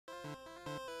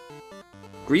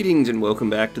Greetings and welcome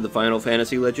back to the Final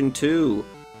Fantasy Legend 2.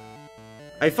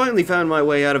 I finally found my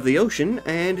way out of the ocean,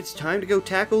 and it's time to go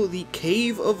tackle the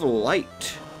Cave of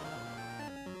Light.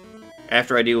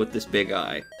 After I deal with this big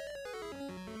eye.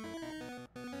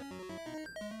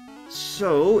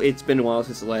 So, it's been a while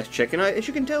since the last check, and as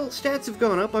you can tell, stats have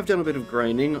gone up. I've done a bit of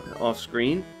grinding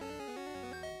off-screen.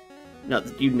 Not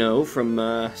that you know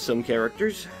from some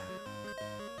characters.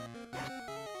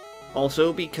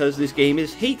 Also, because this game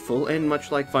is hateful, and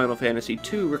much like Final Fantasy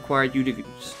II, required you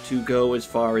to go as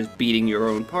far as beating your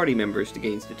own party members to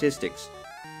gain statistics.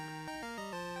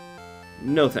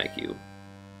 No thank you.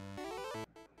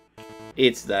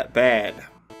 It's that bad.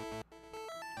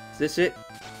 Is this it?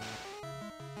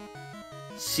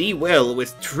 See well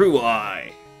with true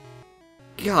eye.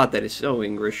 God, that is so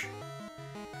English.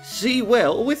 See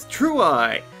well with true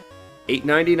eye.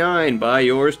 $8.99. Buy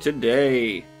yours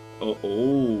today.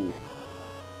 Oh.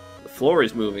 The floor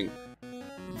is moving.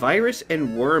 Virus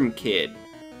and Worm Kid.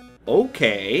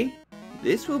 Okay.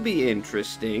 This will be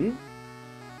interesting.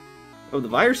 Oh, the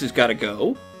virus has got to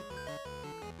go.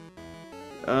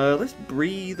 Let's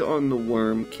breathe on the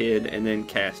Worm Kid and then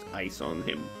cast ice on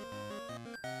him.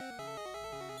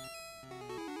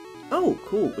 Oh,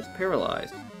 cool. It was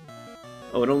paralyzed.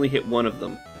 Oh, it only hit one of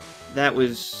them. That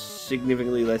was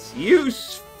significantly less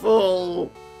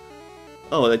useful.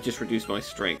 Oh, that just reduced my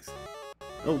strength.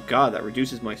 Oh god, that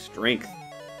reduces my strength.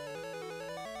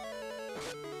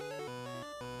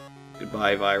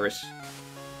 Goodbye, virus.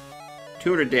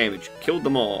 200 damage. Killed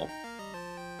them all.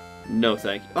 No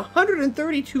thank you.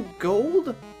 132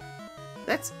 gold?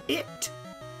 That's it?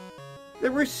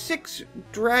 There were 6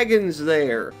 dragons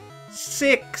there.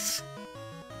 6!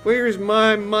 Where's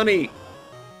my money?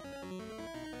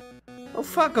 Oh,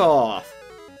 fuck off.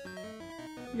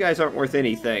 You guys aren't worth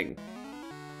anything.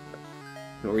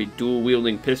 Or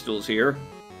dual-wielding pistols here.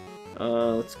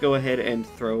 Let's go ahead and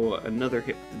throw another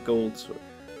hit with the gold sword.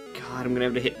 God, I'm gonna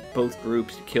have to hit both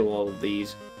groups to kill all of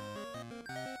these.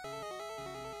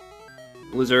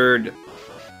 Blizzard.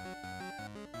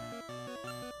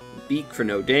 Beak for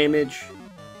no damage.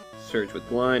 Surge with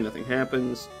blind, nothing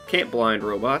happens. Can't blind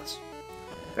robots.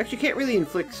 In fact, you can't really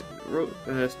inflict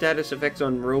status effects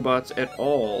on robots at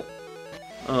all.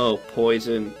 Oh,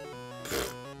 poison.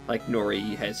 Pfft. Like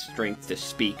Nori has strength to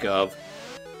speak of.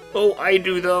 Oh, I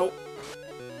do though.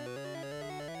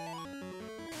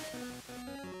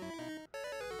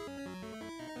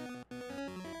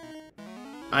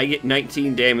 I get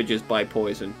 19 damages by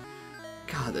poison.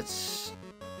 God, that's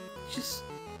just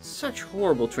such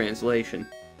horrible translation.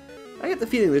 I get the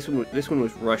feeling this one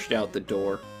was rushed out the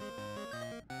door.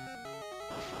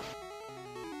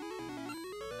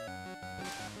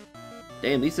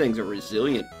 Damn, these things are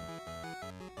resilient.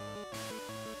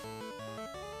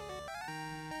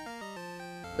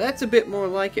 That's a bit more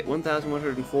like it.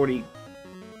 1,140.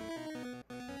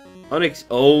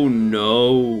 Oh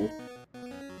no.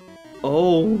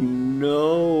 Oh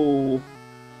no.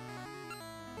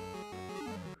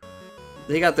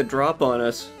 They got the drop on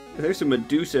us. There's a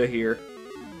Medusa here.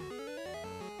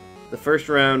 The first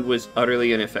round was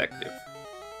utterly ineffective.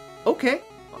 Okay.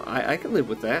 I can live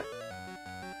with that.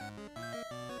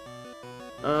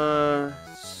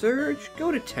 Surge,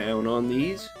 go to town on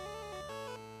these.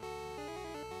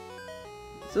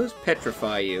 Those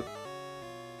petrify you.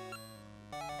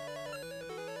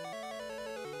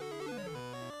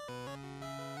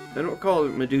 I don't recall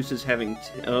Medusas having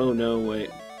oh no, wait.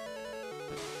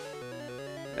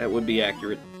 That would be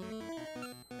accurate.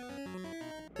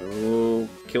 Oh,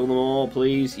 kill them all,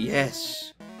 please.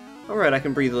 Yes! Alright, I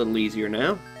can breathe a little easier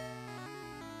now.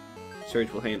 Surge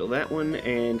will handle that one,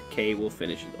 and Kay will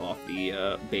finish off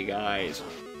the big eyes.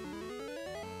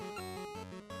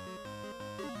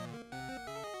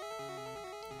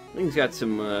 Thing's got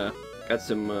some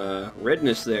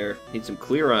redness there. Need some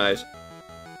clear eyes.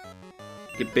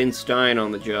 Get Ben Stein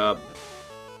on the job.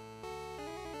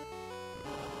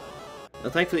 Now,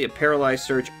 thankfully, it paralyzed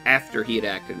Surge after he had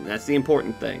acted, and that's the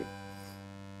important thing.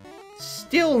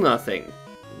 Still nothing.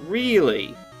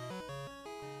 Really?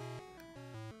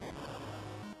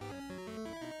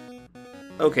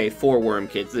 Okay, 4 worm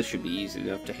kids. This should be easy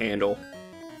enough to handle.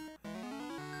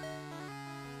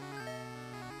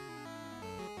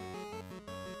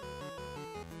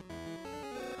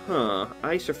 Huh,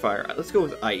 ice or fire? Let's go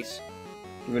with ice.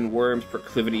 Given worms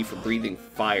proclivity for breathing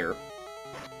fire.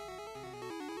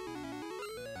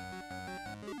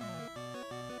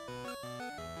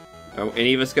 Oh,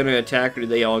 any of us gonna attack, or do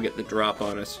they all get the drop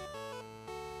on us?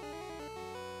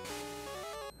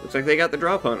 Looks like they got the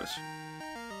drop on us.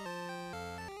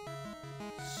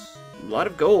 A lot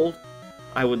of gold.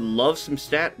 I would love some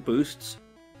stat boosts.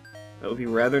 That would be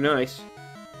rather nice.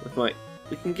 With my...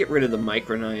 We can get rid of the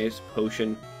micronized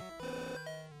potion.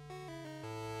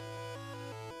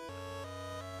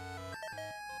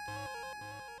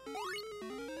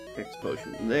 Next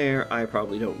potion there. I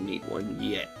probably don't need one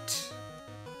yet.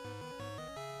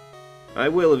 I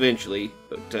will eventually,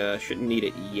 but shouldn't need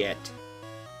it yet.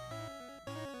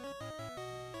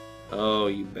 Oh,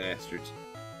 you bastards.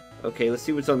 Okay, let's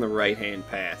see what's on the right-hand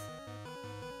path.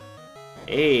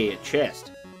 Hey, a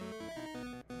chest.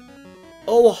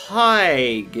 Oh,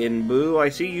 hi, Ginbu. I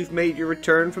see you've made your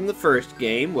return from the first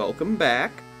game. Welcome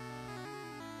back.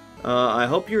 I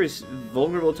hope you're as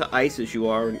vulnerable to ice as you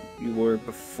were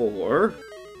before.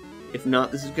 If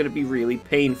not, this is going to be really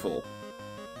painful.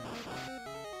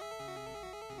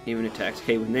 Even attacks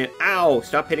K with net. Ow!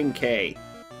 Stop hitting K.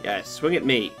 Yeah, swing at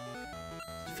me.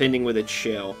 Defending with its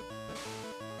shell.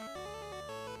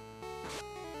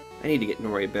 I need to get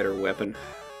Nori a better weapon.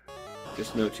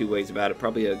 Just no two ways about it.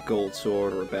 Probably a gold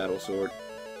sword or a battle sword.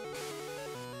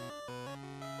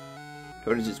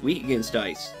 Tortoise is weak against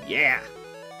ice. Yeah!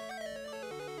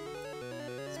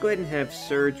 Let's go ahead and have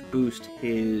Surge boost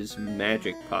his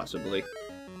magic, possibly.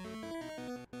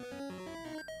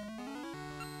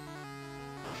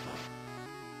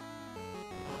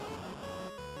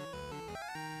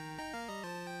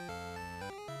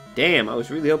 Damn, I was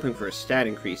really hoping for a stat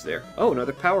increase there. Oh,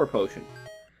 another power potion.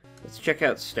 Let's check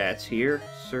out stats here.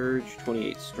 Surge,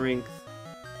 28 strength,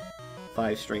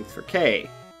 5 strength for K.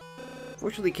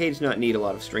 Fortunately, K does not need a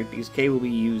lot of strength because K will be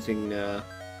using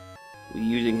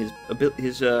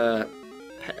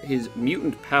his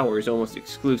mutant powers almost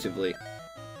exclusively.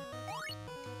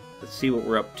 Let's see what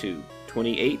we're up to.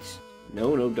 28.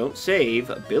 No, don't save.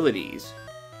 Abilities.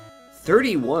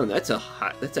 31. That's a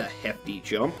hefty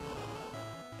jump.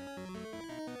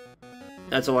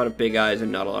 That's a lot of big eyes and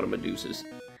not a lot of Medusas.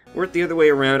 Were it the other way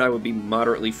around, I would be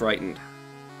moderately frightened.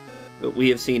 But we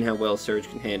have seen how well Surge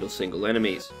can handle single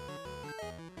enemies.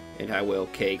 And how well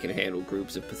K can handle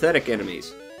groups of pathetic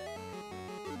enemies.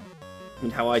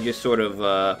 And how I just sort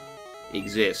of,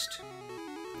 exist.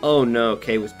 Oh no,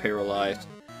 K was paralyzed.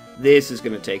 This is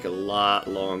going to take a lot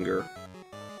longer.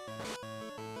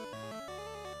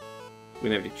 We're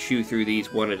going to have to chew through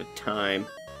these one at a time.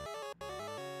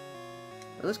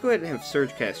 Let's go ahead and have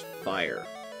Surge cast Fire.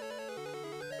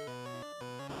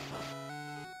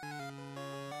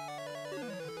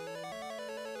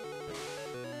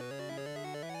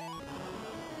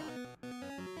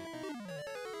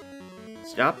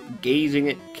 Stop gazing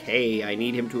at K. I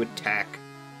need him to attack.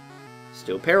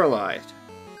 Still paralyzed.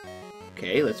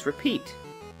 Okay, let's repeat.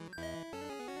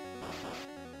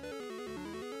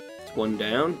 It's one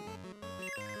down.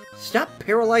 Stop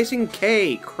paralyzing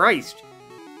K! Christ!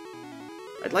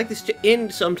 I'd like this to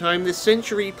end sometime this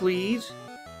century, please.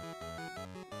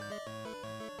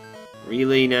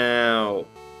 Really now?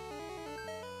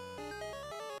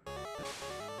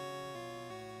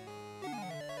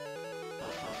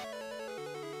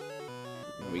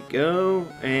 There we go.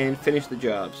 And finish the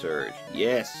job, Surge.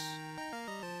 Yes.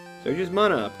 Surge's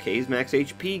mana up. K's max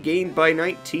HP gained by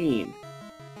 19.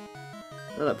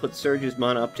 Well, that puts Surge's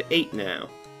mana up to 8 now.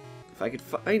 If I could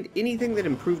find anything that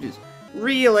improved his...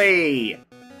 Really?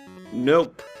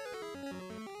 Nope.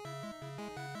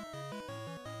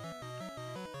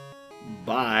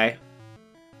 Bye.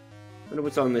 Wonder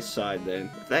what's on this side then.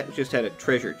 If that just had a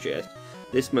treasure chest,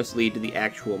 this must lead to the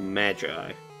actual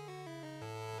Magi.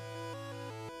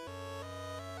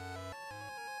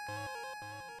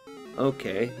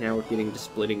 Okay, now we're getting to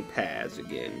splitting paths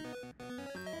again.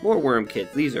 More worm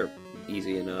kits. These are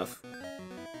easy enough.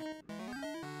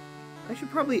 I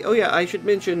should probably... Oh yeah, I should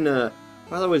mention,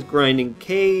 while I was grinding,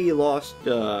 K lost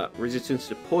resistance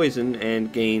to poison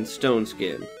and gained stone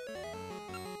skin.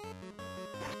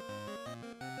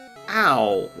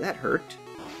 Ow! That hurt.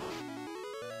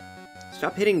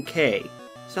 Stop hitting K.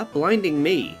 Stop blinding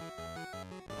me.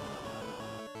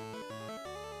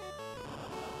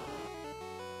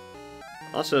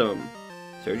 Awesome.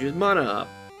 Surge's mana up.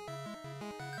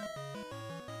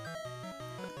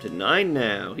 Up to 9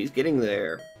 now. He's getting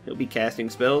there. He'll be casting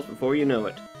spells before you know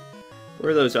it.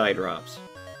 Where are those eye drops?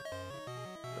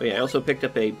 Oh yeah, I also picked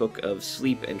up a book of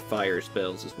sleep and fire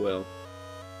spells as well.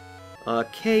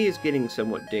 K is getting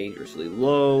somewhat dangerously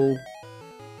low.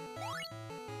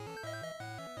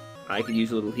 I could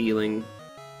use a little healing.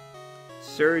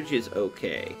 Surge is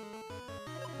okay.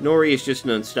 Nori is just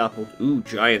an unstoppable... Ooh,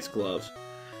 Giant's Gloves.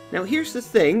 Now here's the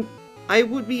thing. I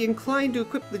would be inclined to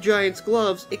equip the Giant's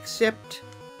Gloves, except...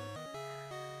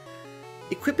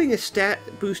 Equipping a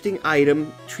stat-boosting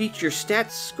item treats your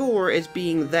stat score as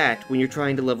being that when you're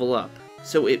trying to level up.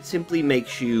 So it simply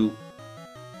makes you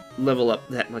level up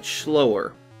that much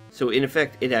slower. So in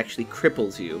effect, it actually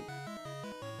cripples you.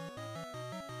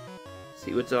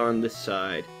 See what's on this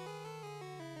side.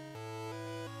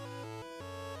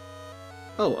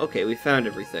 Oh, okay, we found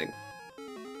everything.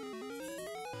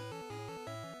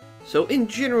 So in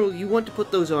general, you want to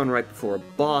put those on right before a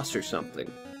boss or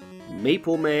something.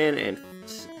 Maple Man and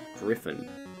Griffin.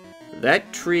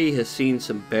 That tree has seen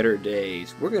some better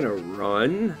days. We're gonna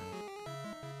run.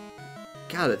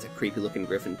 God, that's a creepy looking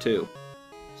griffin too.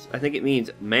 I think it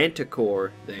means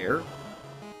manticore there.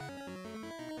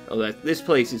 Oh, this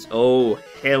place is... oh,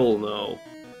 hell no.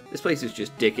 This place is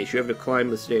just dickish. You have to climb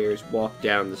the stairs, walk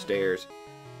down the stairs,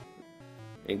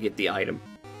 and get the item.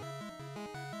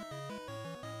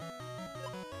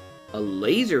 A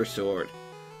laser sword.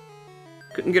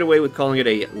 Couldn't get away with calling it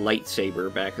a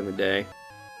lightsaber back in the day.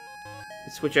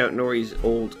 Let's switch out Nori's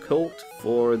old Colt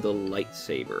for the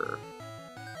lightsaber.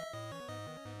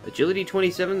 Agility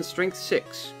 27, Strength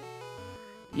 6.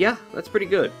 Yeah, that's pretty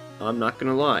good. I'm not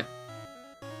gonna lie.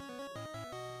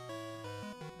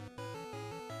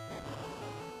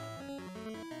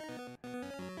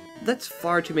 That's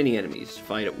far too many enemies to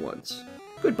fight at once.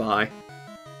 Goodbye.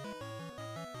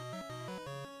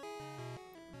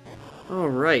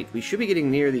 Alright, we should be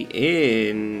getting near the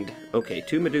end. Okay,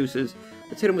 2 Medusas.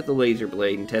 Let's hit them with the laser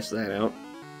blade and test that out.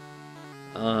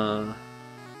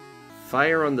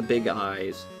 Fire on the big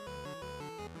eyes.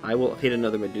 I will hit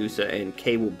another Medusa, and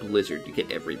Kay will Blizzard to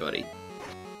get everybody.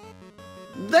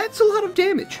 That's a lot of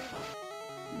damage.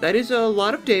 That is a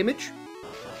lot of damage.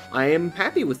 I am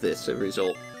happy with this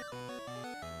result.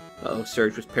 Uh-oh,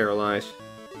 Surge was paralyzed.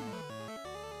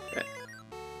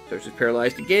 Surge was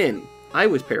paralyzed again. I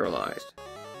was paralyzed.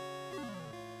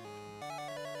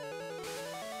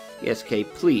 Yes, Kay,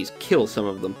 please kill some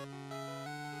of them.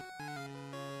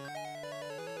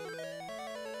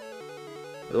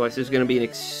 Otherwise, there's going to be an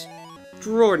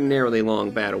extraordinarily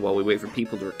long battle while we wait for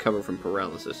people to recover from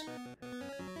paralysis.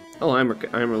 Oh, I'm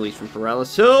released from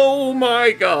paralysis. Oh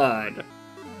my god!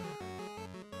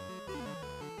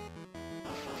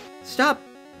 Stop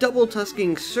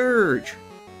double-tusking Surge!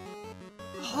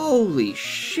 Holy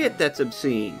shit, that's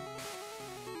obscene.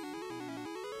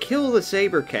 Kill the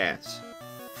Saber Cats.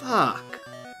 Fuck.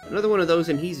 Another one of those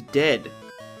and he's dead.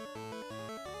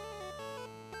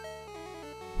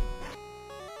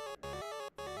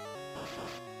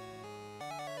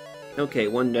 Okay,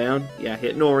 one down. Yeah,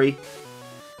 hit Nori.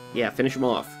 Yeah, finish him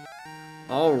off.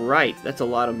 Alright, that's a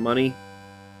lot of money.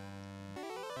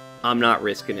 I'm not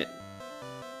risking it.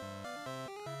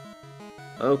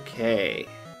 Okay.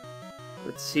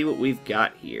 Let's see what we've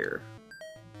got here.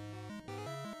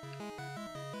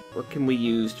 What can we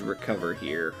use to recover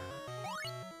here?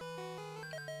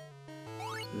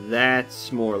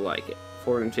 That's more like it.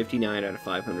 459 out of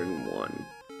 501.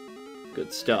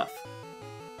 Good stuff.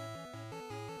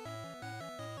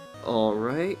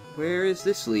 Alright, where is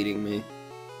this leading me?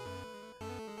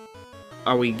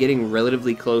 Are we getting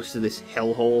relatively close to this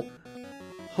hellhole?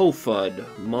 Hofud,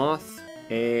 Moth,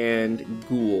 and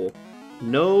Ghoul.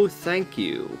 No, thank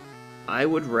you. I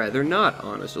would rather not,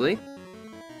 honestly.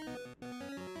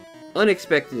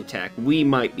 Unexpected attack. We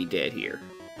might be dead here.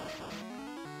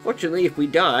 Fortunately, if we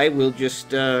die, we'll just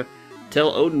tell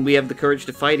Odin we have the courage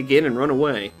to fight again and run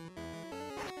away.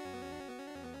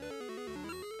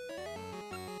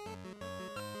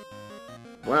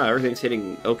 Wow, everything's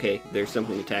hitting... Okay, there's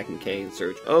something attacking Kay and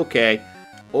Surge. Okay.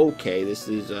 Okay, this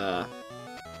is,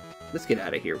 let's get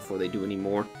out of here before they do any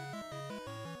more.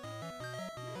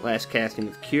 Last casting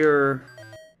of Cure.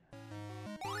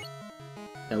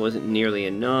 That wasn't nearly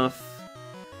enough.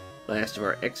 Last of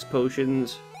our X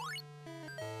potions.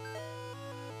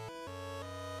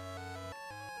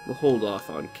 We'll hold off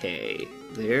on Kay.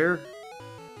 There.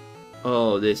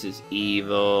 Oh, this is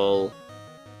evil.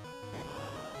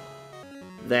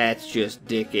 That's just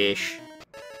dickish.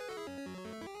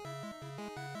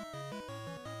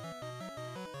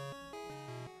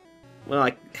 Well,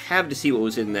 I have to see what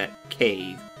was in that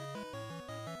cave.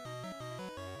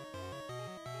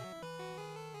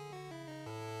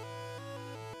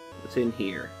 What's in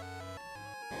here?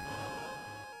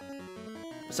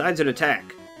 Besides an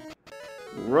attack.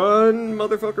 Run,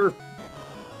 motherfucker!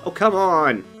 Oh, come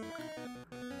on!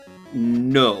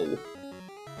 No.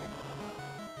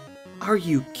 Are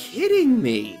you kidding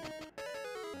me?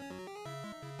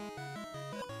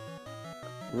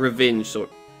 Revenge sword.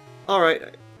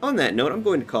 Alright, on that note, I'm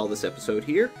going to call this episode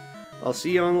here. I'll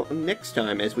see you on next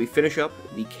time as we finish up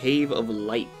the Cave of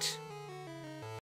Light.